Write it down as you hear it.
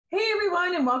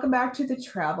everyone, and welcome back to the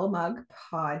Travel Mug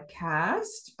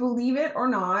podcast. Believe it or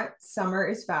not, summer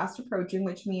is fast approaching,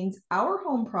 which means our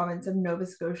home province of Nova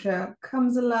Scotia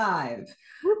comes alive.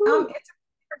 Woohoo. It's a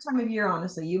favorite time of year,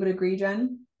 honestly. You would agree,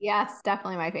 Jen? Yes,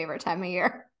 definitely my favorite time of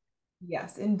year.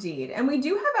 Yes, indeed. And we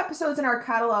do have episodes in our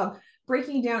catalog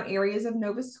breaking down areas of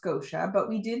Nova Scotia, but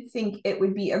we did think it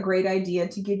would be a great idea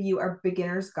to give you our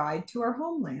beginner's guide to our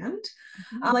homeland,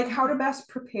 like how to best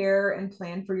prepare and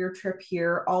plan for your trip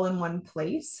here all in one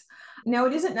place. Now,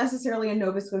 it isn't necessarily a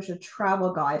Nova Scotia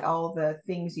travel guide, all the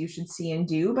things you should see and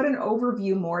do, but an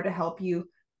overview more to help you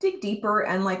dig deeper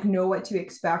and like know what to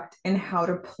expect and how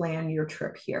to plan your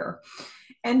trip here.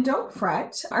 And don't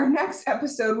fret, our next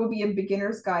episode will be a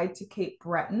beginner's guide to Cape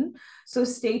Breton. So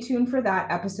stay tuned for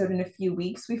that episode in a few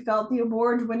weeks. We felt the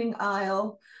award winning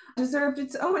Isle deserved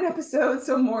its own episode,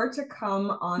 so more to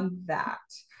come on that.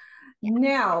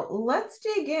 Now, let's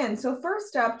dig in. So,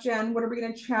 first up, Jen, what are we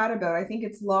going to chat about? I think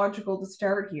it's logical to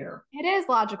start here. It is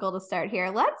logical to start here.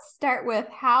 Let's start with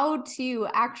how to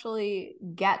actually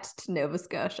get to Nova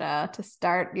Scotia to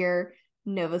start your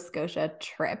Nova Scotia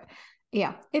trip.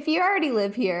 Yeah, if you already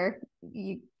live here,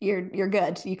 you're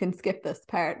good. You can skip this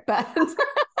part, but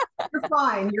You're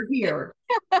fine. You're here.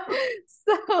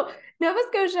 So Nova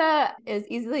Scotia is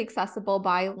easily accessible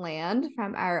by land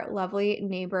from our lovely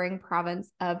neighboring province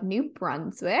of New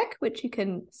Brunswick, which you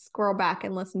can scroll back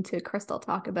and listen to Crystal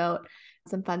talk about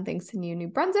some fun things to New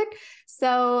Brunswick.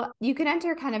 So you can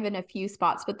enter kind of in a few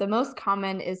spots, but the most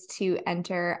common is to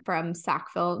enter from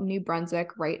Sackville, New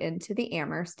Brunswick, right into the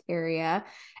Amherst area.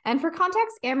 And for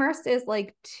context, Amherst is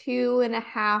like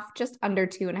just under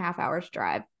 2.5 hours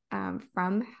drive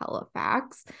from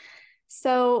Halifax.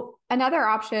 So another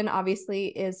option, obviously,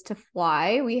 is to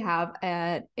fly. We have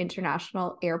an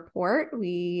international airport.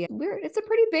 It's a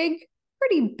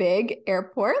pretty big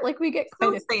airport. Like we get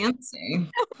quite fancy.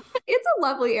 It's a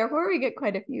lovely airport. We get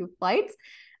quite a few flights.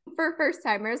 For first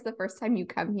timers, the first time you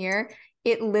come here,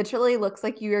 it literally looks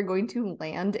like you are going to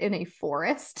land in a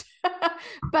forest.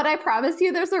 But I promise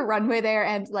you there's a runway there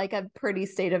and like a pretty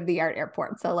state-of-the-art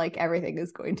airport. So like everything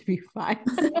is going to be fine.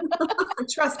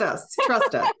 Trust us.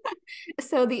 Trust us.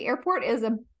 So the airport is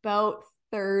about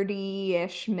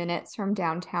 30-ish minutes from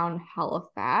downtown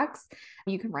Halifax.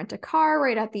 You can rent a car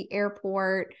right at the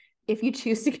airport. If you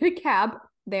choose to get a cab,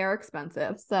 they're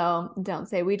expensive. So don't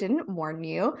say we didn't warn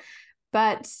you.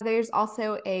 But there's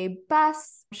also a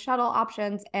bus, shuttle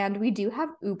options, and we do have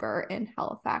Uber in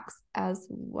Halifax as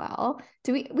well.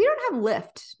 We don't have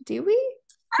Lyft, do we?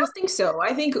 I don't think so.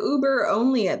 I think Uber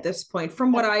only at this point,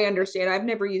 from what I understand. I've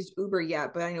never used Uber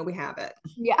yet, but I know we have it.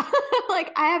 Yeah,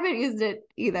 like I haven't used it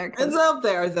either. It's up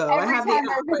there, though. Every time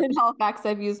I've been in Halifax,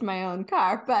 I've used my own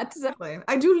car, but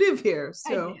I do live here,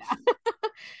 so.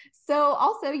 So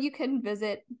also you can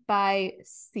visit by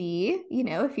sea,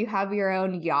 if you have your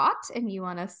own yacht and you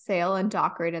want to sail and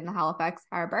dock right in the Halifax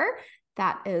harbor,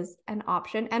 that is an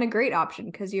option and a great option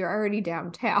because you're already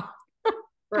downtown.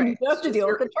 Right. You have to deal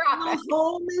with the traffic.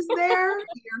 Home is there,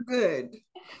 you're good.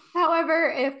 However,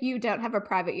 if you don't have a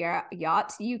private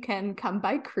yacht, you can come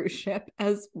by cruise ship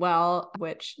as well,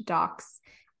 which docks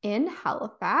in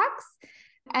Halifax.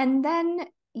 And then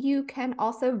you can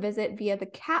also visit via the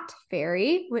Cat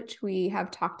Ferry, which we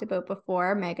have talked about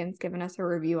before. Megan's given us a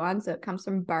review on. So it comes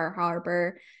from Bar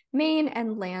Harbor, Maine,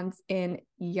 and lands in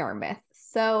Yarmouth.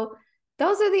 So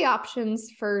those are the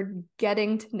options for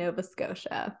getting to Nova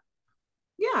Scotia.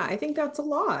 Yeah, I think that's a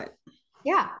lot.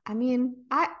 Yeah, I mean,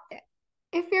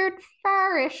 if you're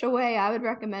far-ish away, I would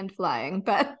recommend flying,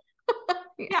 but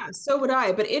yeah, so would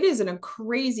I. But it is a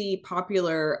crazy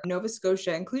popular Nova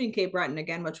Scotia, including Cape Breton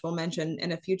again, which we'll mention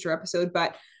in a future episode.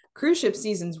 But cruise ship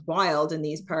season's wild in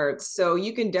these parts, so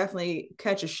you can definitely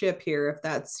catch a ship here if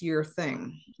that's your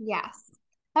thing. Yes.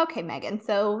 Okay, Megan.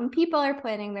 So when people are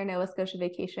planning their Nova Scotia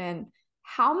vacation,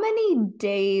 how many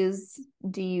days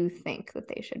do you think that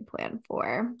they should plan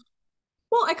for?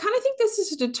 Well, I kind of think this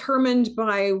is determined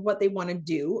by what they want to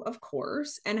do, of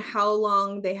course, and how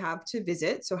long they have to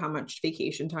visit. So, how much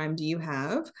vacation time do you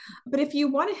have? But if you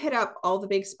want to hit up all the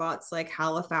big spots like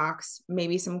Halifax,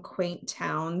 maybe some quaint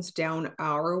towns down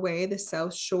our way, the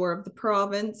south shore of the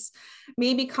province,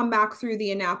 maybe come back through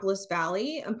the Annapolis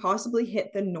Valley and possibly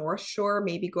hit the north shore,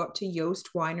 maybe go up to Yost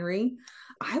Winery.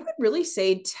 I would really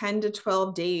say 10 to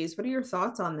 12 days. What are your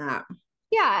thoughts on that?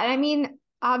 Yeah, I mean,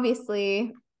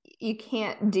 obviously, you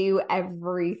can't do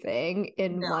everything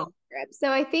in one trip.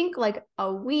 So I think like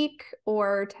a week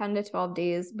or 10 to 12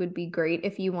 days would be great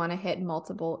if you want to hit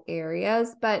multiple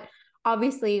areas. But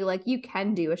obviously, like you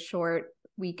can do a short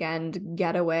weekend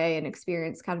getaway and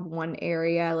experience kind of one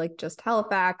area, like just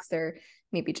Halifax or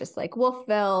maybe just like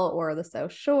Wolfville or the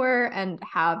South Shore and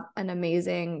have an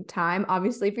amazing time.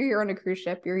 Obviously, if you're here on a cruise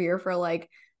ship, you're here for like,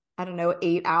 I don't know,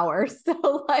 8 hours.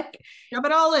 So like, Shove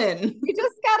it all in. you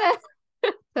just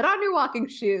gotta put on your walking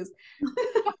shoes.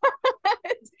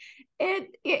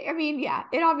 I mean, yeah,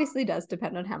 it obviously does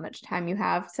depend on how much time you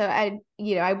have. So I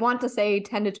want to say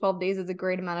 10 to 12 days is a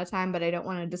great amount of time, but I don't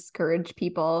want to discourage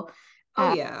people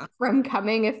from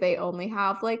coming if they only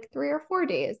have like 3 or 4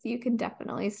 days. You can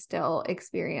definitely still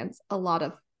experience a lot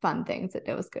of fun things that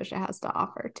Nova Scotia has to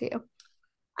offer too.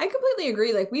 I completely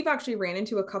agree. Like we've actually ran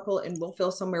into a couple in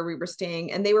Wolfville somewhere we were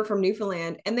staying, and they were from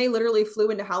Newfoundland, and they literally flew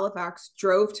into Halifax,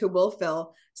 drove to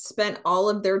Wolfville, spent all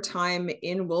of their time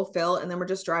in Wolfville, and then we're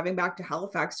just driving back to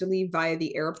Halifax to leave via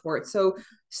the airport.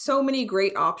 So many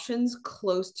great options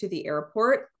close to the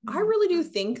airport. I really do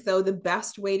think though, the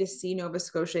best way to see Nova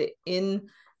Scotia in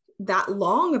that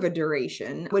long of a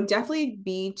duration would definitely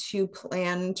be to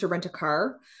plan to rent a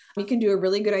car. You can do a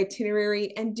really good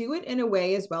itinerary and do it in a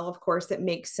way as well, of course, that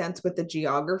makes sense with the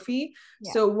geography.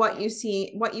 Yeah. So what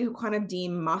you kind of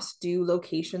deem must do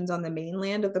locations on the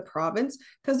mainland of the province,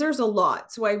 because there's a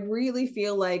lot. So I really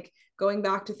feel like going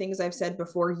back to things I've said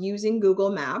before, using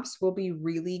Google Maps will be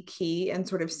really key, and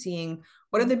sort of seeing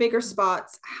what are the bigger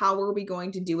spots, how are we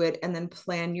going to do it, and then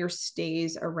plan your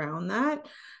stays around that.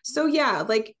 So yeah,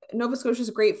 like Nova Scotia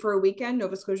is great for a weekend.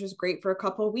 Nova Scotia is great for a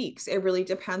couple of weeks. It really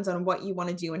depends on what you want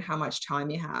to do and how much time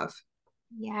you have.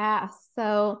 Yeah.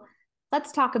 So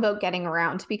let's talk about getting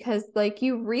around, because like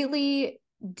you really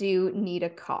do need a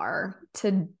car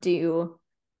to do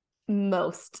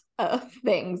most of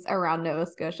things around Nova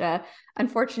Scotia.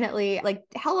 Unfortunately, like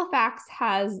Halifax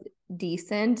has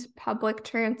decent public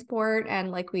transport,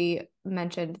 and like we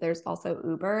mentioned, there's also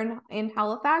Uber in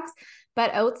Halifax,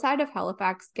 but outside of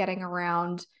Halifax, getting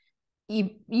around,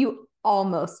 you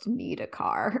almost need a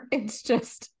car. It's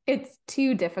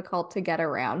too difficult to get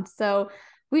around. So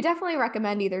we definitely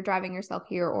recommend either driving yourself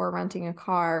here or renting a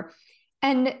car.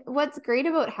 And what's great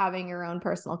about having your own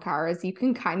personal car is you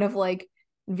can kind of like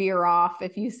veer off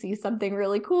if you see something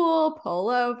really cool, pull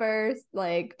over,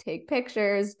 like take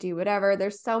pictures, do whatever.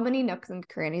 There's so many nooks and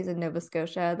crannies in Nova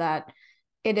Scotia that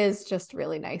it is just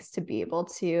really nice to be able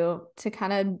to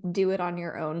kind of do it on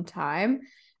your own time.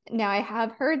 Now, I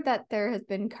have heard that there has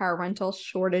been car rental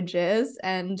shortages,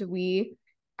 and we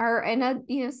are in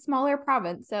a smaller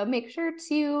province, so make sure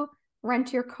to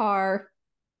rent your car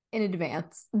in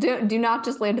advance. Do not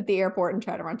just land at the airport and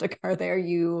try to rent a car there.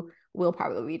 You will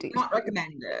probably be not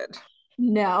recommended.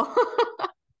 No.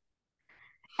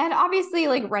 And obviously,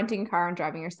 like renting a car and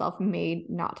driving yourself may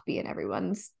not be in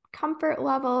everyone's comfort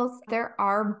levels. There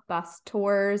are bus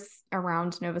tours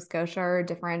around Nova Scotia, or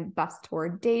different bus tour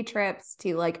day trips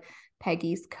to like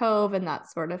Peggy's Cove and that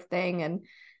sort of thing. And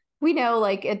we know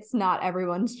like it's not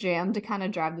everyone's jam to kind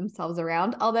of drive themselves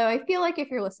around. Although I feel like if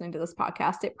you're listening to this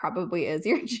podcast, it probably is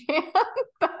your jam.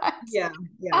 But yeah.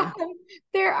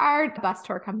 There are bus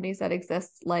tour companies that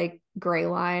exist like Grey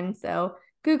Line. So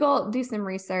Google, do some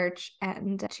research,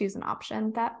 and choose an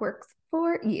option that works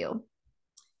for you.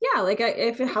 Yeah, like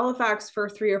if Halifax for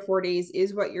 3 or 4 days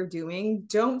is what you're doing,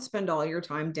 don't spend all your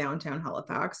time downtown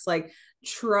Halifax. Like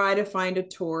try to find a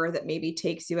tour that maybe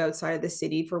takes you outside of the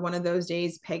city for one of those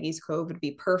days. Peggy's Cove would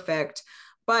be perfect,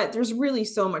 but there's really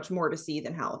so much more to see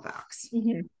than Halifax.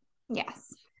 Mm-hmm.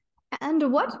 Yes.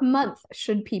 And what month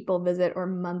should people visit, or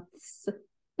months?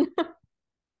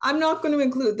 I'm not going to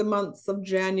include the months of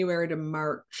January to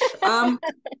March. I'm going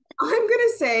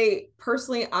to say,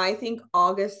 personally, I think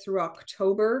August through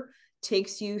October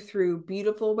takes you through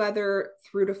beautiful weather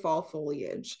through to fall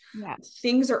foliage. Yeah.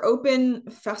 Things are open,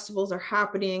 festivals are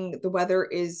happening, the weather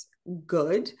is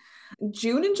good.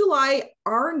 June and July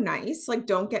are nice, like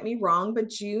don't get me wrong, but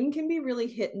June can be really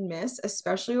hit and miss,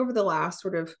 especially over the last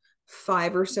sort of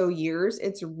 5 or so years.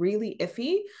 It's really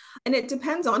iffy, and it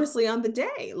depends honestly on the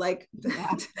day. Like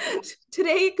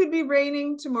today it could be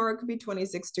raining, tomorrow it could be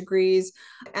 26 degrees,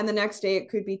 and the next day it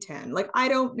could be 10. Like I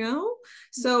don't know.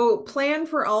 So plan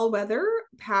for all weather,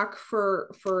 pack for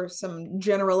some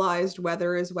generalized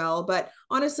weather as well, but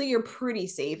honestly you're pretty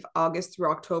safe August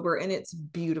through October, and it's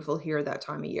beautiful here that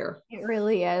time of year. It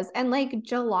really is. And like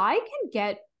July can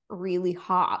get really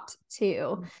hot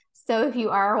too. So if you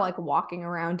are like walking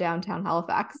around downtown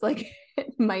Halifax, like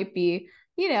it might be,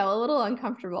 a little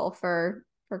uncomfortable for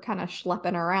kind of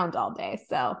schlepping around all day.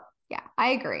 So yeah, I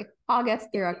agree. August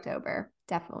through October,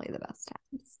 definitely the best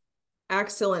times.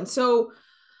 Excellent. So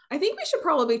I think we should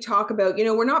probably talk about,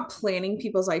 we're not planning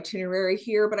people's itinerary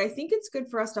here, but I think it's good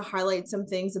for us to highlight some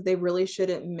things that they really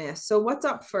shouldn't miss. So what's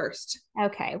up first?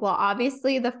 Okay. Well,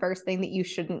 obviously the first thing that you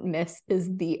shouldn't miss is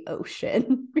the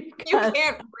ocean, because You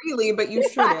can't really, but you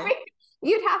shouldn't.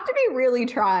 You'd have to be really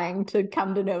trying to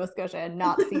come to Nova Scotia and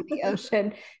not see the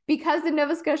ocean, because in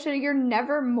Nova Scotia, you're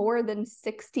never more than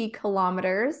 60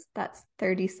 kilometers, that's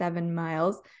 37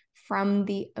 miles, from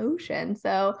the ocean.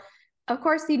 So, of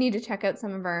course, you need to check out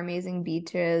some of our amazing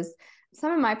beaches.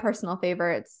 Some of my personal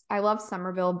favorites, I love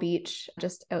Somerville Beach,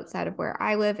 just outside of where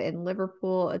I live in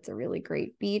Liverpool. It's a really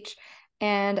great beach.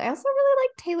 And I also really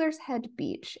like Taylor's Head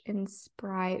Beach in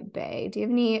Spry Bay. Do you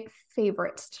have any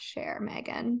favorites to share,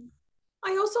 Meggan?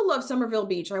 I also love Somerville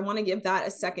Beach. I want to give that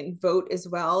a second vote as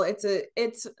well. It's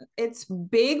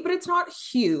big, but it's not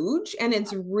huge, and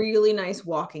it's really nice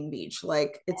walking beach.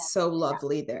 Like, it's so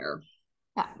lovely there.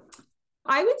 Yeah.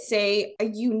 I would say a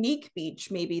unique beach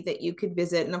maybe that you could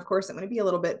visit, and of course I'm going to be a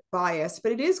little bit biased,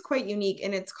 but it is quite unique,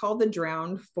 and it's called the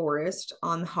Drowned Forest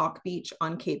on Hawke Beach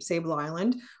on Cape Sable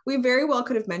Island. We very well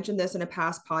could have mentioned this in a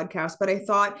past podcast, but I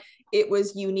thought it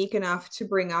was unique enough to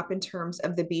bring up in terms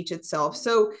of the beach itself.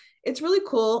 So it's really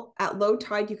cool. At low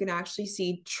tide, you can actually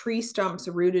see tree stumps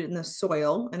rooted in the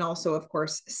soil, and also, of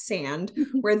course, sand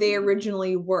where they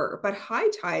originally were. But high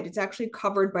tide, it's actually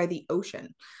covered by the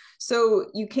ocean. So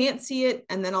you can't see it,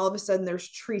 and then all of a sudden there's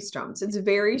tree stumps. It's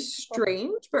very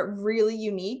strange, but really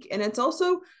unique. And it's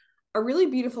also a really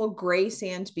beautiful gray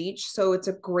sand beach. So it's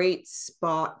a great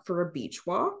spot for a beach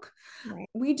walk. Right.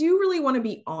 We do really want to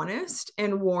be honest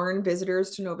and warn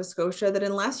visitors to Nova Scotia that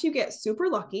unless you get super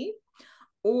lucky,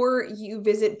 or you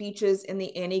visit beaches in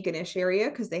the Antigonish area,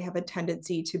 because they have a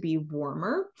tendency to be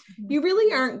warmer, you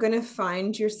really aren't going to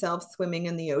find yourself swimming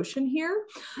in the ocean here.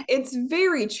 It's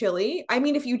very chilly. I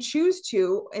mean, if you choose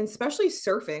to, and especially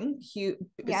surfing,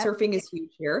 surfing is huge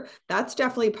here. That's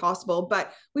definitely possible,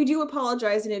 but we do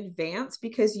apologize in advance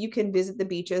because you can visit the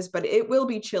beaches, but it will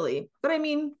be chilly. But I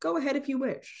mean, go ahead if you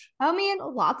wish. I mean,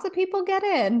 lots of people get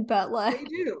in, but like,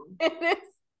 they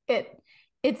do.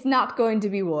 It's not going to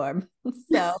be warm.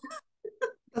 So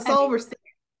that's all we're saying.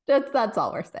 That's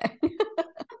all we're saying.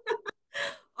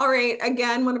 All right.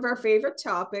 Again, one of our favorite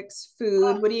topics,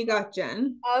 food. What do you got,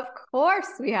 Jen? Of course,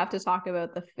 we have to talk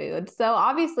about the food. So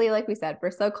obviously, like we said, we're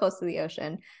so close to the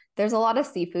ocean. There's a lot of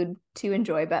seafood to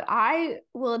enjoy, but I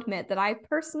will admit that I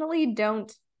personally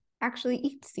don't actually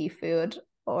eat seafood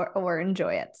or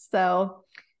enjoy it. So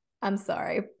I'm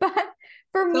sorry. But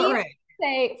for me,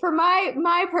 say for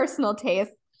my personal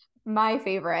taste, my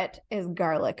favorite is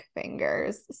garlic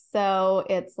fingers. So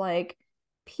it's like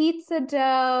pizza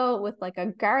dough with like a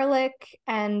garlic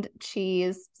and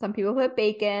cheese. Some people put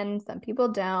bacon, some people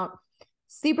don't.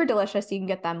 Super delicious. You can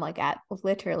get them like at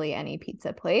literally any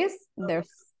pizza place. They're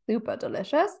super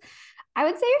delicious. I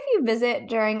would say if you visit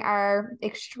during our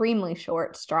extremely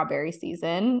short strawberry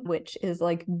season, which is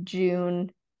like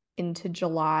June into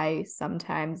July,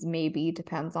 sometimes maybe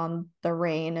depends on the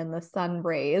rain and the sun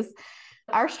rays.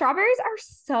 Our strawberries are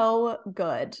so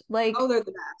good. Like, oh, they're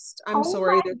the best. I'm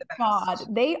sorry, they're the best.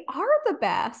 God, they are the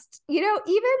best. You know,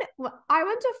 even I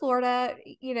went to Florida,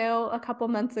 you know, a couple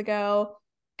months ago,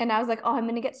 and I was like, oh, I'm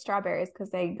gonna get strawberries because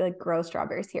they like grow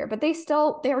strawberries here, but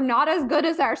they're not as good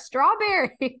as our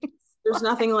strawberries. There's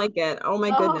nothing like it. Oh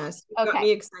my goodness. You got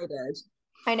me excited.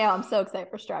 I know, I'm so excited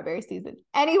for strawberry season.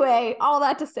 Anyway, all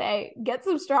that to say, get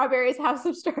some strawberries, have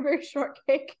some strawberry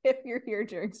shortcake if you're here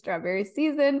during strawberry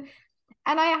season.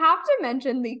 And I have to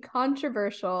mention the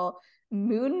controversial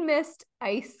Moon Mist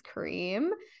ice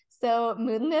cream. So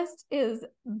Moon Mist is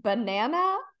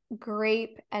banana,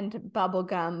 grape, and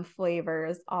bubblegum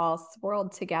flavors all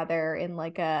swirled together in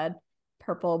like a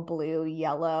purple, blue,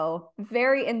 yellow.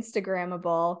 Very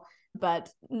Instagrammable,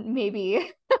 but maybe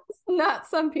not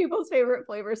some people's favorite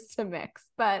flavors to mix.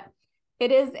 But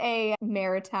it is a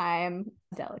maritime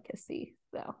delicacy.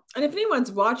 So, and if anyone's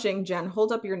watching, Jen,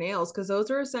 hold up your nails because those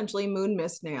are essentially Moon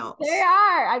Mist nails. They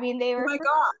are. I mean, they were. Oh my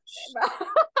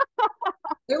gosh.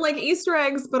 They're like Easter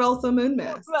eggs, but also Moon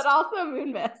Mist. But also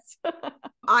Moon Mist.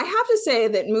 I have to say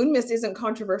that Moon Mist isn't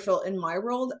controversial in my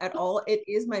world at all. It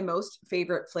is my most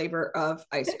favorite flavor of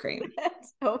ice cream.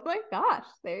 Oh my gosh.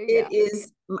 There you go. It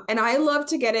is. And I love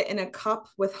to get it in a cup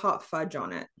with hot fudge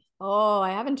on it. Oh, I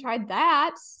haven't tried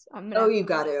that. You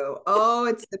got to. Oh,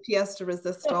 it's the pièce de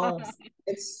résistance.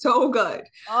 It's so good.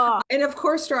 Oh. And of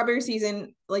course, strawberry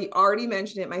season, like you already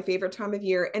mentioned it, my favorite time of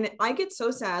year. And I get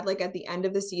so sad like at the end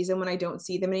of the season when I don't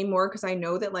see them anymore because I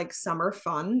know that like summer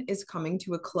fun is coming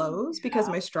to a close because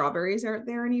my strawberries aren't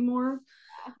there anymore.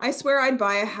 I swear I'd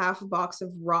buy a half a box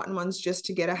of rotten ones just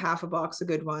to get a half a box of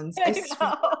good ones. I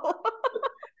swear.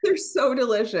 They're so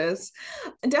delicious.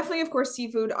 And definitely, of course,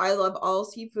 seafood. I love all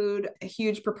seafood. A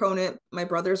huge proponent. My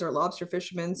brothers are lobster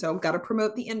fishermen, so I've got to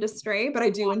promote the industry, but I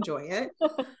do enjoy it.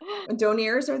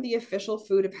 Donairs are the official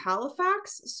food of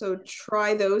Halifax, so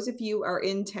try those if you are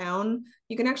in town.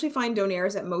 You can actually find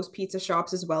donairs at most pizza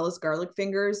shops as well as garlic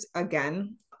fingers.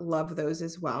 Again, love those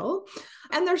as well.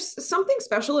 And there's something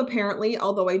special apparently,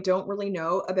 although I don't really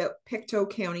know, about Pictou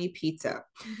County pizza.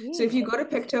 So if you go to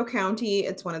Pictou County,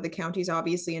 it's one of the counties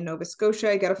obviously in Nova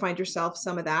Scotia, you got to find yourself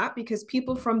some of that because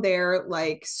people from there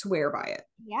like swear by it.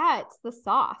 Yeah, it's the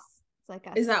sauce. It's like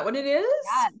Is that what it is?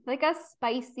 Yeah, it's like a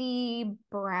spicy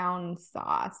brown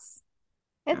sauce.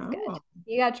 It's good.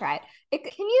 You gotta try it.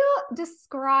 Can you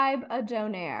describe a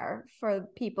donair for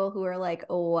people who are like,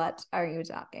 what are you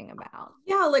talking about?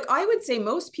 Yeah, like I would say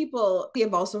most people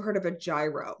have also heard of a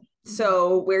gyro.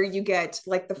 So where you get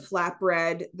like the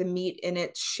flatbread, the meat in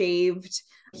it shaved.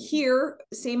 Here,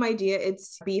 same idea.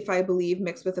 It's beef, I believe,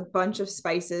 mixed with a bunch of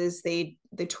spices. They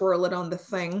twirl it on the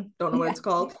thing. Don't know what it's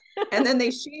called. And then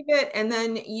they shave it, and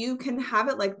then you can have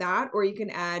it like that, or you can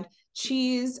add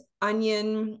cheese,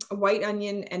 onion, white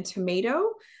onion, and tomato.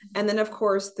 And then, of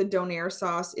course, the donair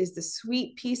sauce is the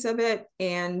sweet piece of it.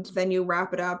 And then you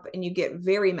wrap it up and you get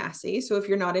very messy. So if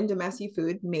you're not into messy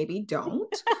food, maybe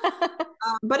don't.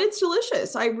 But it's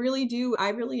delicious. I really do. I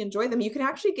really enjoy them. You can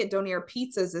actually get donair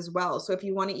pizzas as well. So if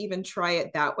you want to even try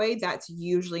it that way, that's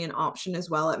usually an option as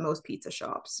well at most pizza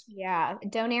shops. Yeah.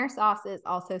 Donair sauce is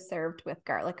also served with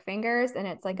garlic fingers, and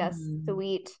it's like a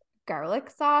sweet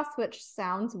garlic sauce, which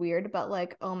sounds weird, but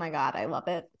like, oh my God, I love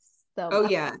it so much. Oh,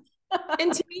 yeah.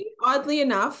 And to me, oddly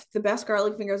enough, the best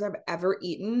garlic fingers I've ever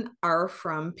eaten are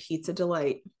from Pizza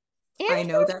Delight. I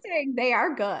know that they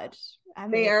are good. I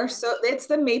mean, they are so, it's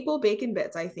the maple bacon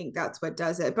bits. I think that's what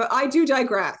does it. But I do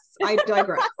digress. I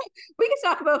digress. We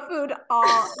can talk about food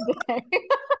all day.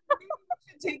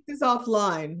 Take this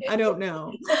offline. I don't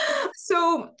know.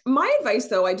 So my advice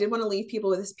though, I did want to leave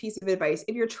people with this piece of advice.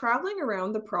 If you're traveling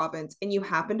around the province and you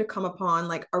happen to come upon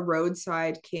like a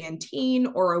roadside canteen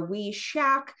or a wee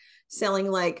shack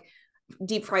selling like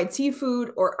deep fried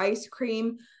seafood or ice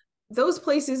cream, those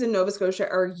places in Nova Scotia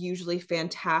are usually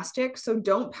fantastic. So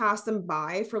don't pass them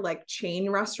by for like chain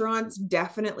restaurants.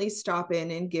 Definitely stop in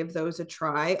and give those a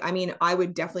try. I mean, I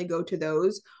would definitely go to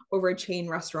those over a chain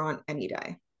restaurant any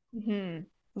day.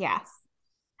 Yes.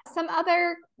 Some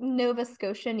other Nova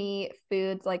Scotian-y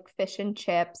foods like fish and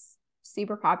chips,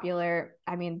 super popular.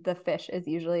 I mean, the fish is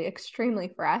usually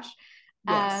extremely fresh.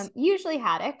 Yes. Usually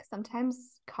haddock,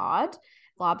 sometimes cod.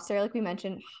 Lobster, like we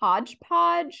mentioned,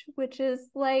 hodgepodge, which is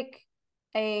like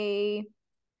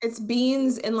it's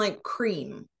beans and like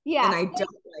cream. Yeah. And I don't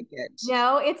like it.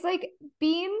 No, it's like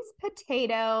beans,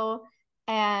 potato,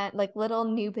 and like little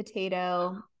new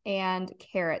potato and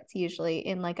carrots usually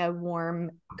in like a warm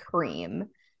cream.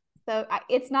 So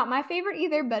it's not my favorite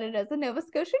either, but it is a Nova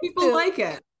Scotian People food. Like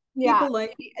it. Yeah. People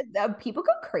like it. People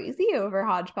go crazy over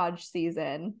hodgepodge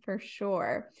season for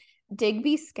sure.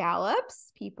 Digby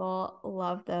scallops, people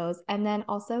love those. And then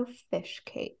also fish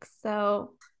cakes.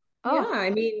 So, yeah, I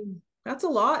mean, that's a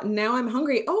lot. And now I'm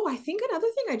hungry. Oh, I think another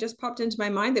thing I just popped into my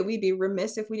mind that we'd be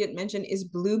remiss if we didn't mention is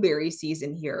blueberry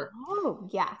season here. Oh,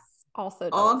 yes. Also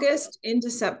August into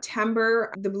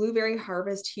September, the blueberry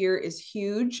harvest here is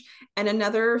huge. And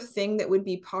another thing that would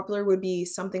be popular would be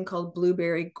something called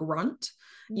blueberry grunt.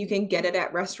 You can get it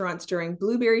at restaurants during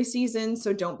blueberry season,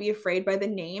 so don't be afraid by the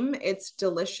name. It's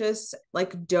delicious,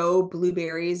 like dough,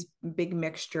 blueberries, big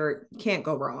mixture. Can't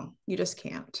go wrong. You just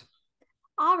can't.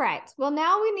 All right. Well,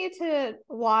 now we need to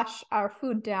wash our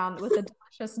food down with a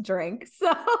delicious drink.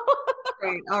 So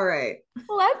Great. All right.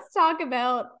 Let's talk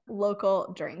about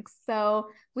local drinks. So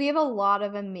we have a lot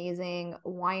of amazing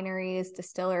wineries,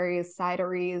 distilleries,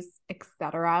 cideries,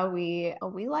 etc. We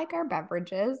like our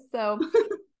beverages. So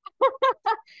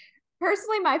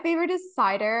personally, my favorite is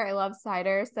cider. I love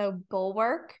cider. So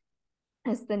Bulwark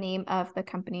is the name of the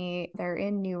company. They're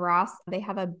in New Ross. They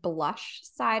have a blush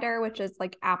cider, which is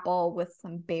like apple with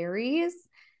some berries.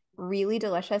 Really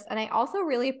delicious. And I also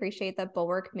really appreciate that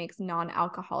Bulwark makes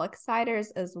non-alcoholic ciders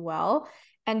as well.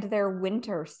 And their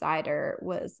winter cider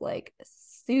was like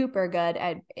super good.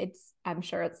 And I'm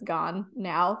sure it's gone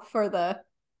now for the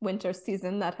winter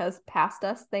season that has passed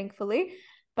us, thankfully.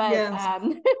 But yes.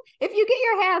 If you get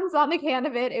your hands on the can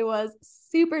of it, it was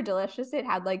super delicious. It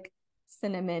had like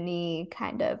cinnamony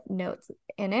kind of notes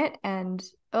in it. And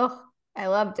I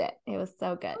loved it. It was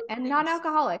so good. And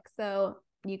non-alcoholic. So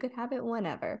you could have it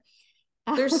whenever.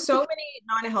 There's so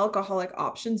many non-alcoholic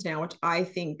options now, which I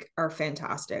think are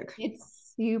fantastic.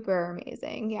 It's super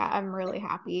amazing. Yeah, I'm really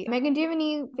happy. Meggan, do you have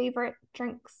any favorite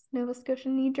drinks, Nova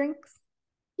Scotian drinks?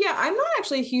 Yeah, I'm not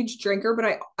actually a huge drinker,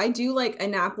 but I do like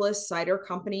Annapolis Cider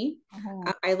Company.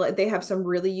 I like they have some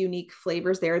really unique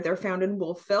flavors there. They're found in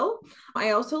Wolfville.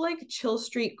 I also like Chill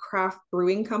Street Craft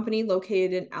Brewing Company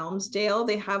located in Elmsdale.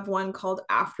 They have one called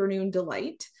Afternoon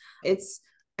Delight. It's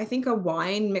I think a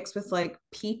wine mixed with like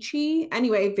peachy.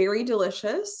 Anyway, very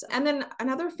delicious. And then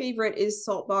another favorite is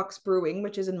Saltbox Brewing,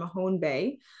 which is in Mahone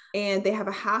Bay. And they have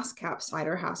a Hascap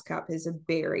cider. Hascap is a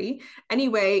berry.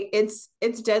 Anyway, it's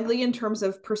deadly in terms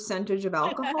of percentage of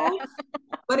alcohol,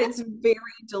 but it's very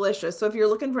delicious. So if you're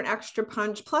looking for an extra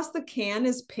punch, plus the can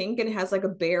is pink and it has like a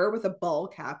bear with a ball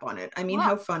cap on it. I mean, Wow,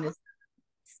 how fun is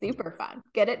super fun.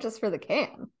 Get it just for the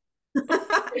can.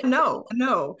 no,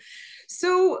 no.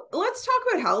 So let's talk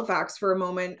about Halifax for a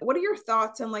moment. What are your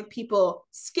thoughts on like people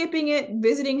skipping it,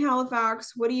 visiting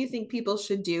Halifax? What do you think people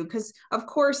should do? Because of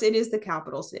course it is the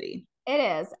capital city. It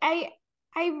is. I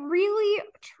really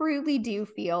truly do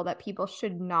feel that people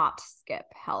should not skip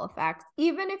Halifax,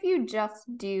 even if you just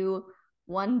do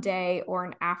one day or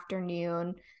an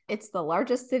afternoon. It's the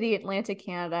largest city in Atlantic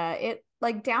Canada. It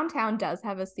like downtown does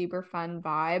have a super fun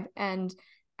vibe, and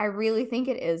I really think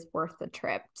it is worth the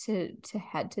trip to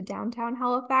head to downtown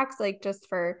Halifax, like just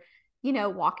for,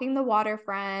 walking the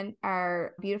waterfront,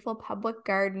 our beautiful public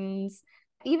gardens,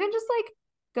 even just like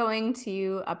going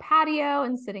to a patio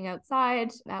and sitting outside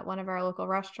at one of our local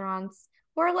restaurants,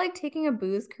 or like taking a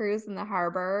booze cruise in the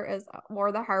harbor is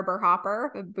or the harbor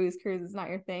hopper. If a booze cruise is not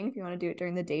your thing, if you want to do it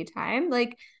during the daytime,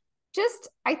 like just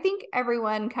I think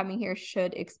everyone coming here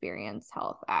should experience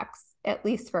Halifax at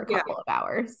least for a Yeah, couple of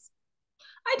hours.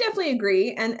 I definitely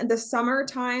agree. And the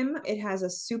summertime, it has a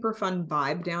super fun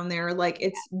vibe down there. Like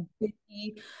it's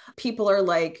busy. People are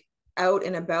like out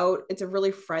and about. It's a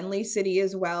really friendly city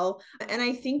as well. And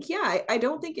I think, yeah, I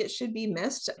don't think it should be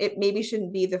missed. It maybe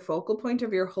shouldn't be the focal point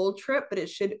of your whole trip, but it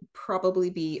should probably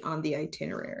be on the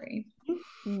itinerary.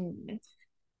 Mm.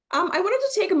 I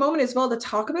wanted to take a moment as well to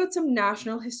talk about some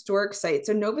national historic sites.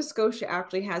 So Nova Scotia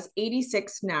actually has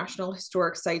 86 national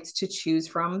historic sites to choose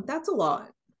from. That's a lot.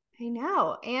 I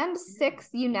know. And 6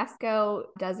 UNESCO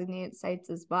designated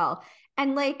sites as well.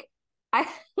 And like I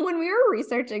when we were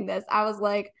researching this, I was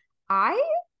like, I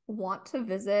want to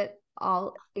visit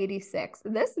all 86.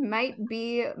 This might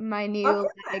be my new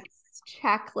Bucket like list.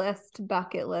 checklist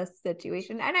bucket list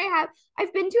situation. And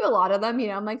I've been to a lot of them,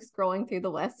 I'm like scrolling through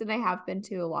the list and I have been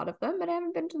to a lot of them, but I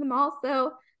haven't been to them all.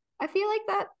 So I feel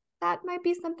like that might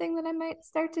be something that I might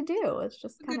start to do. It's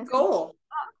just kind Good of goal.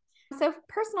 so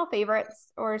personal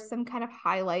favorites or some kind of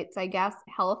highlights, I guess.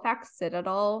 Halifax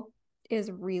Citadel is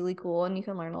really cool and you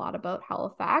can learn a lot about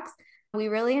Halifax. We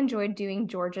really enjoyed doing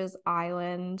George's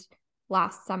Island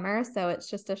last summer. So it's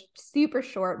just a super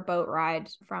short boat ride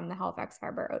from the Halifax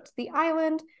Harbor out to the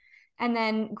island. And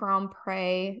then Grand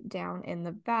Pre down in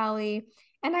the valley.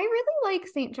 And I really like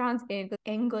St. John's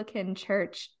Anglican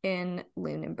Church in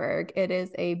Lunenburg. It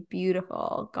is a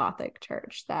beautiful Gothic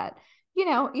church that you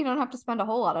don't have to spend a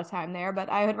whole lot of time there, but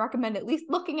I would recommend at least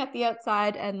looking at the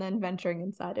outside and then venturing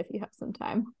inside if you have some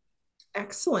time.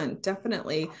 Excellent,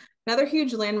 definitely. Another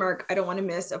huge landmark I don't want to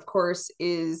miss, of course,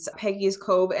 is Peggy's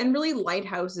Cove and really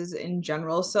lighthouses in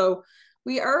general. So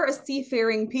we are a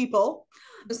seafaring people.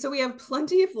 So we have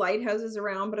plenty of lighthouses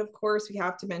around, but of course we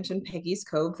have to mention Peggy's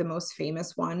Cove, the most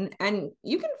famous one. And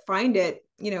you can find it,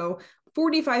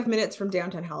 45 minutes from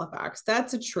downtown Halifax.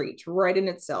 That's a treat right in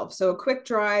itself. So a quick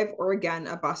drive or again,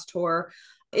 a bus tour.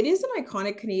 It is an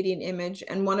iconic Canadian image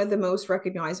and one of the most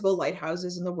recognizable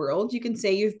lighthouses in the world. You can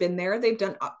say you've been there. They've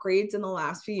done upgrades in the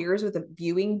last few years with a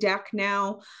viewing deck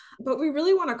now. But we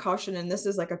really want to caution, and this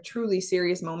is like a truly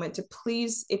serious moment, to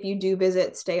please, if you do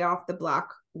visit, stay off the black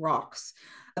rocks.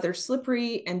 They're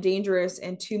slippery and dangerous,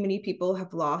 and too many people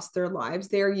have lost their lives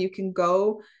there. You can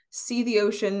go see the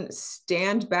ocean,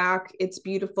 stand back. It's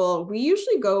beautiful. We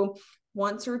usually go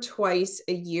once or twice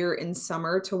a year in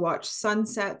summer to watch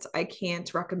sunsets. I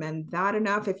can't recommend that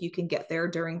enough if you can get there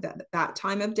during that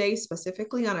time of day,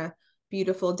 specifically on a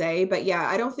beautiful day. But yeah,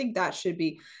 I don't think that should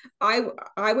be. I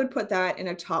would put that in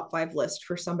a top 5 list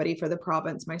for somebody for the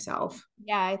province myself.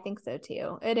 Yeah, I think so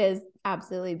too. It is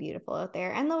absolutely beautiful out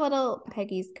there. And the little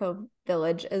Peggy's Cove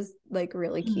village is like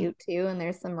really cute too. And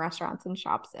there's some restaurants and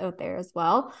shops out there as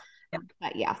well. Yep.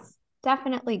 But yes,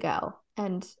 definitely go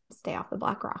and stay off the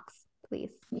black rocks,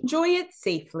 please. Enjoy it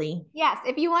safely. Yes,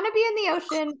 if you want to be in the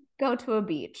ocean, go to a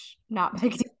beach, not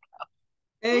Peggy's.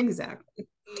 Exactly.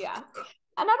 Yeah.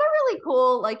 Another really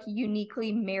cool, like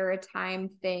uniquely maritime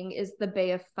thing is the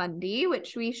Bay of Fundy,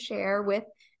 which we share with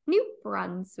New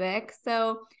Brunswick.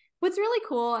 So what's really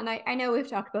cool, and I know we've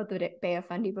talked about the Bay of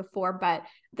Fundy before, but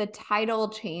the title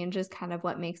change is kind of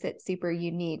what makes it super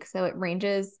unique. So it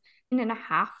ranges and a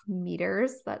half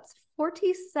meters. That's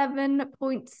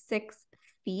 47.6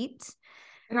 feet.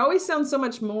 It always sounds so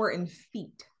much more in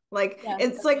feet. Like Yes.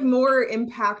 it's like more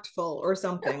impactful or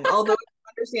something. Although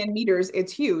I understand meters,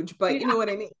 it's huge, but you know what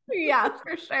I mean. Yeah,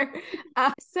 for sure.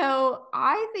 So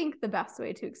I think the best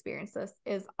way to experience this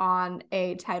is on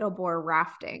a tidal bore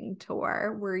rafting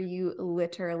tour where you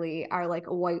literally are like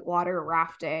whitewater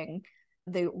rafting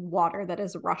the water that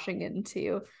is rushing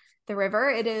into the river.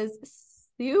 It is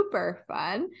super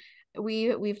fun.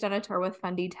 We've done a tour with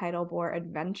Fundy Tidal Bore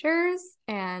Adventures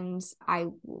and I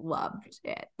loved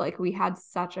it. Like we had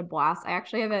such a blast. I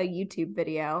actually have a YouTube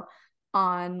video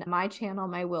on my channel,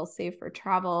 my Will Save for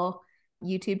Travel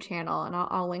YouTube channel, and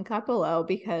I'll link that below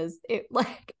because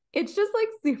it's just like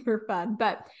super fun.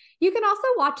 But you can also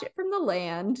watch it from the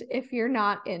land if you're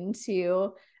not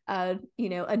into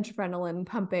adrenaline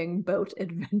pumping boat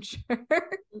adventure.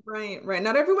 Right.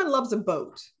 Not everyone loves a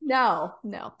boat. No,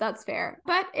 that's fair.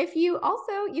 But if you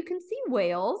can see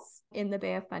whales in the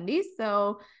Bay of Fundy.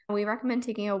 So we recommend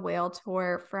taking a whale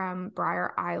tour from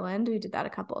Briar Island. We did that a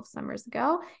couple of summers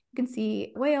ago. You can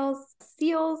see whales,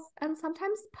 seals, and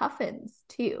sometimes puffins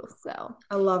too. So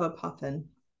I love a puffin.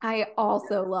 I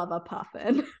also love a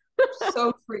puffin.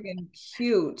 So friggin'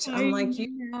 cute. I'm like,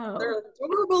 they're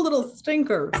adorable little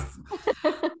stinkers.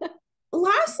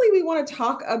 Lastly, we want to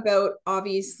talk about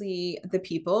obviously the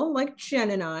people like Jen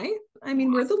and I. I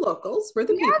mean, we're the locals. We're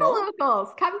the people. The locals.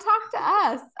 Come talk to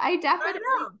us. I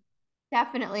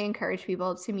definitely encourage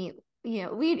people to meet.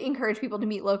 We encourage people to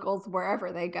meet locals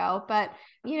wherever they go. But,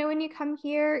 when you come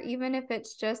here, even if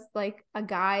it's just like a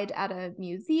guide at a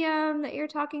museum that you're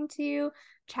talking to,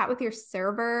 chat with your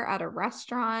server at a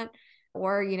restaurant,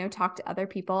 or, talk to other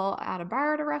people at a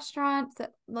bar at a restaurant. So,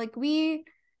 like, we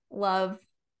love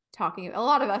talking. A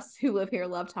lot of us who live here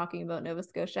love talking about Nova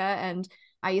Scotia. And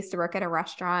I used to work at a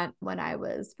restaurant when I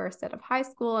was first out of high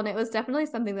school. And it was definitely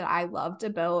something that I loved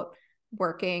about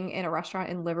working in a restaurant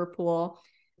in Liverpool.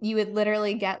 You would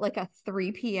literally get like a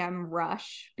 3 p.m.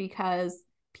 rush because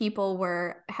people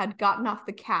had gotten off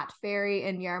the Cat Ferry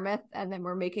in Yarmouth and then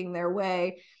were making their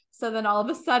way. So then all of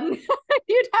a sudden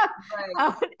you'd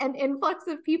have an influx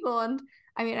of people. And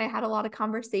I mean, I had a lot of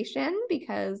conversation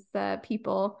because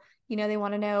people, they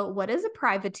want to know, what is a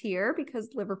privateer? Because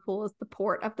Liverpool is the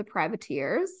port of the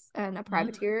privateers, and a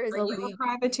privateer is a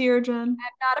privateer, Jen? I'm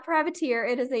not a privateer.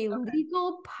 It is a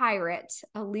legal pirate,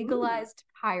 a legalized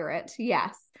pirate.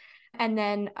 Yes. And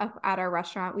then at our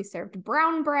restaurant, we served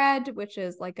brown bread, which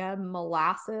is like a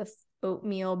molasses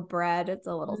oatmeal bread. It's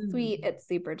a little sweet. It's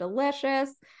super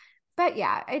delicious. But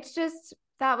yeah,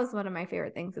 that was one of my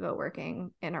favorite things about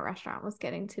working in a restaurant, was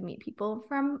getting to meet people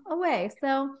from away.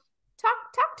 So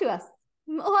talk to us.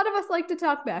 A lot of us like to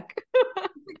talk back.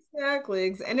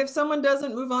 Exactly. And if someone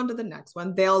doesn't, move on to the next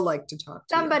one. They'll like to talk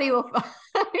to Somebody you. will find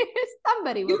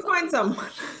You'll find someone.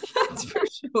 That's for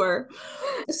sure.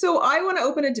 So I want to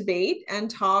open a debate and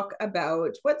talk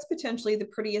about what's potentially the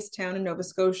prettiest town in Nova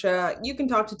Scotia. You can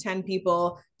talk to 10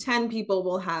 people. 10 people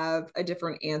will have a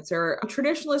different answer.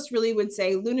 Traditionalists really would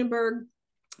say Lunenburg,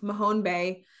 Mahone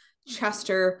Bay,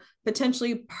 Chester,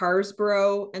 potentially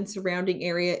Parsborough and surrounding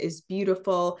area is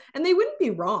beautiful, and they wouldn't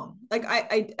be wrong. Like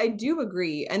I do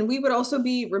agree, and we would also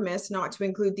be remiss not to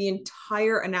include the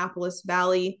entire Annapolis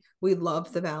Valley. We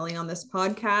love the valley on this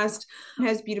podcast. It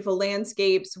has beautiful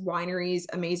landscapes, wineries,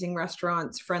 amazing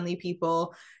restaurants, friendly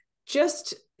people,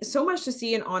 just so much to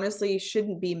see, and honestly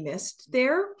shouldn't be missed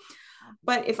there.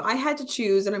 But if I had to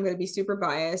choose, and I'm going to be super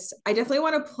biased, I definitely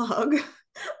want to plug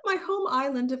my home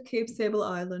island of Cape Sable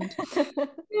Island.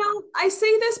 I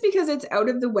say this because it's out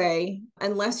of the way.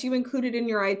 Unless you include it in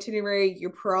your itinerary, you're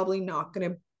probably not going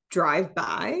to drive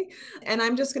by. And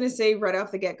I'm just going to say right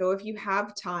off the get-go, if you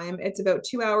have time, it's about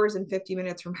 2 hours and 50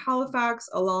 minutes from Halifax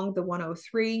along the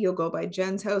 103. You'll go by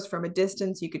Jen's house from a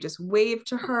distance. You could just wave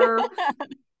to her.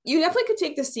 You definitely could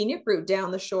take the scenic route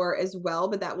down the shore as well,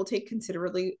 but that will take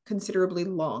considerably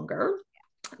longer.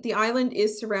 The island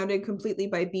is surrounded completely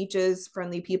by beaches,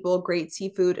 friendly people, great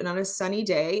seafood, and on a sunny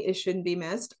day, it shouldn't be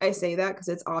missed. I say that because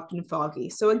it's often foggy.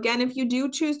 So again, if you do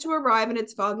choose to arrive and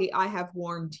it's foggy, I have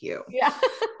warned you. Yeah.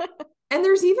 And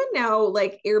there's even now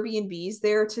like Airbnbs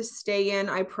there to stay in.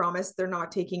 I promise they're not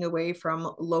taking away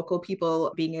from local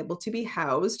people being able to be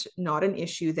housed. Not an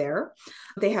issue there.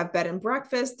 They have bed and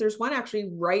breakfast. There's one actually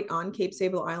right on Cape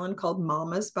Sable Island called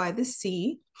Mama's by the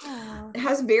Sea. It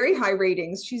has very high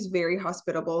ratings. She's very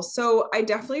hospitable. So I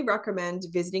definitely recommend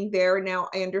visiting there. Now,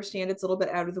 I understand it's a little bit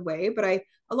out of the way, but a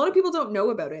lot of people don't know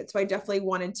about it. So I definitely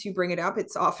wanted to bring it up.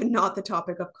 It's often not the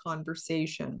topic of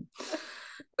conversation.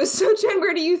 So Jen,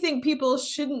 where do you think people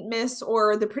shouldn't miss,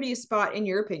 or the prettiest spot in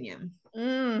your opinion?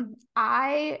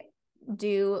 I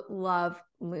do love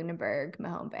Lunenburg,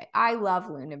 Mahone Bay. I love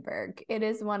Lunenburg. It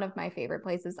is one of my favorite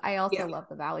places. I also love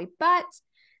the valley, but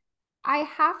I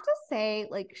have to say,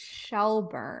 like,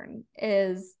 Shelburne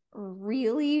is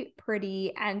really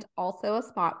pretty and also a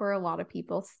spot where a lot of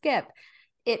people skip.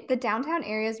 The downtown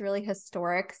area is really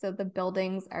historic, so the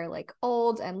buildings are like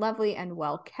old and lovely and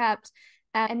well kept.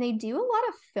 And they do a lot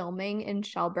of filming in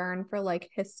Shelburne for like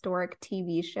historic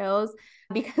TV shows,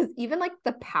 because even like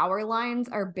the power lines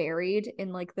are buried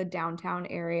in like the downtown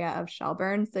area of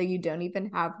Shelburne. So you don't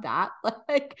even have that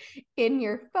like in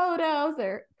your photos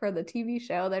or for the TV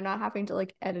show. They're not having to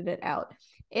like edit it out.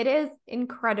 It is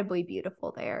incredibly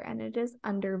beautiful there, and it is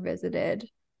under visited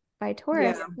by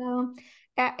tourists. So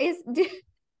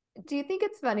do you think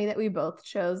it's funny that we both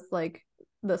chose like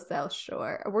the South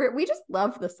Shore? We just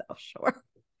love the South Shore.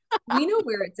 We know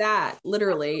where it's at,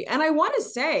 literally. And I want to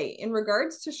say, in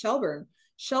regards to Shelburne,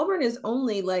 Shelburne is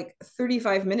only like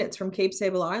 35 minutes from Cape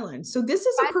Sable Island. So this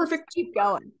is a perfect keep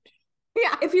going.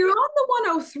 Yeah. If you're on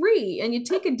the 103 and you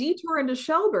take a detour into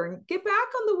Shelburne, get back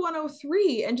on the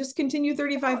 103 and just continue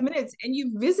 35 minutes, and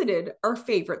you visited our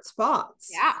favorite spots.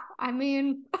 Yeah. I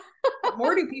mean, what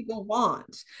more do people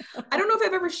want? I don't know if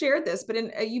I've ever shared this, but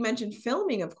you mentioned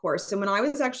filming, of course. And when I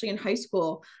was actually in high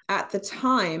school at the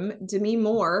time, Demi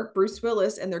Moore, Bruce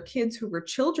Willis, and their kids, who were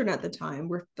children at the time,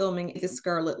 were filming The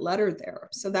Scarlet Letter there.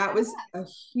 So that was a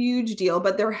huge deal.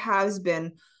 But there has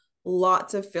been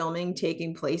lots of filming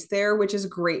taking place there, which is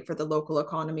great for the local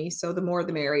economy. So the more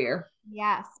the merrier.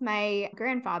 Yes, my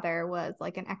grandfather was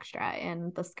like an extra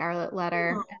in The Scarlet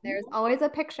Letter. And there's always a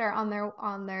picture on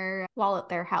their wall at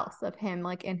their house of him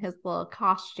like in his little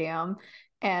costume.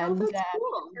 And cool.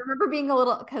 I remember being a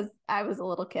little, because I was a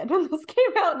little kid when this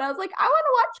came out, and I was like, I want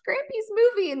to watch Grampy's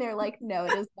movie, and they're like, no,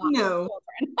 it is not no. for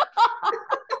children.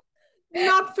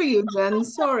 Not for you, Jen.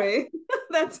 Sorry.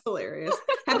 That's hilarious.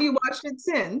 Have you watched it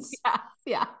since? Yes,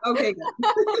 yeah. Okay,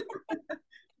 good.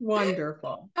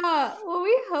 Wonderful. Well,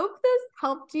 we hope this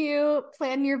helped you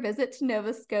plan your visit to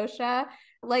Nova Scotia.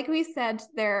 Like we said,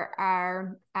 there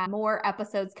are more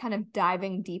episodes kind of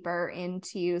diving deeper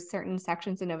into certain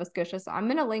sections of Nova Scotia. So I'm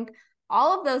going to link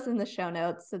all of those in the show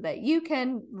notes so that you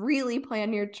can really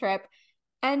plan your trip,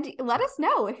 and let us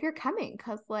know if you're coming,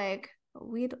 because like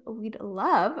we'd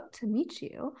love to meet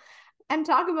you and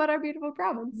talk about our beautiful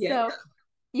province. Yeah. So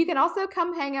you can also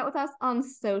come hang out with us on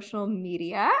social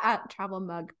media at Travel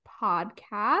Mug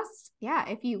Podcast. Yeah,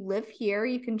 if you live here,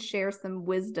 you can share some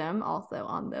wisdom also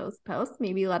on those posts.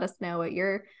 Maybe let us know what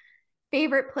your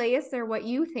favorite place or what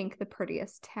you think the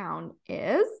prettiest town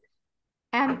is.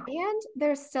 And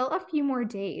there's still a few more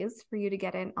days for you to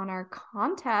get in on our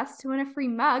contest to win a free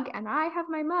mug. And I have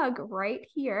my mug right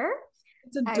here.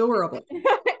 It's adorable.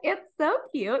 It's so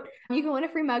cute. You can win a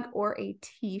free mug or a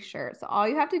t-shirt. So all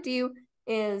you have to do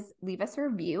is leave us a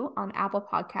review on Apple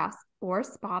Podcasts or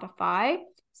Spotify,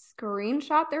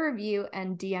 screenshot the review,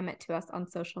 and DM it to us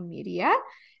on social media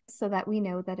so that we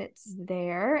know that it's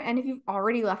there. And if you've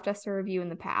already left us a review in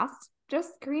the past,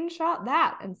 just screenshot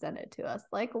that and send it to us.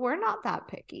 Like, we're not that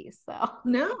picky. So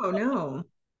no.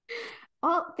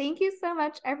 Well, thank you so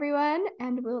much, everyone,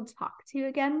 and we'll talk to you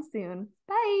again soon.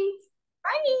 Bye.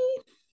 Bye.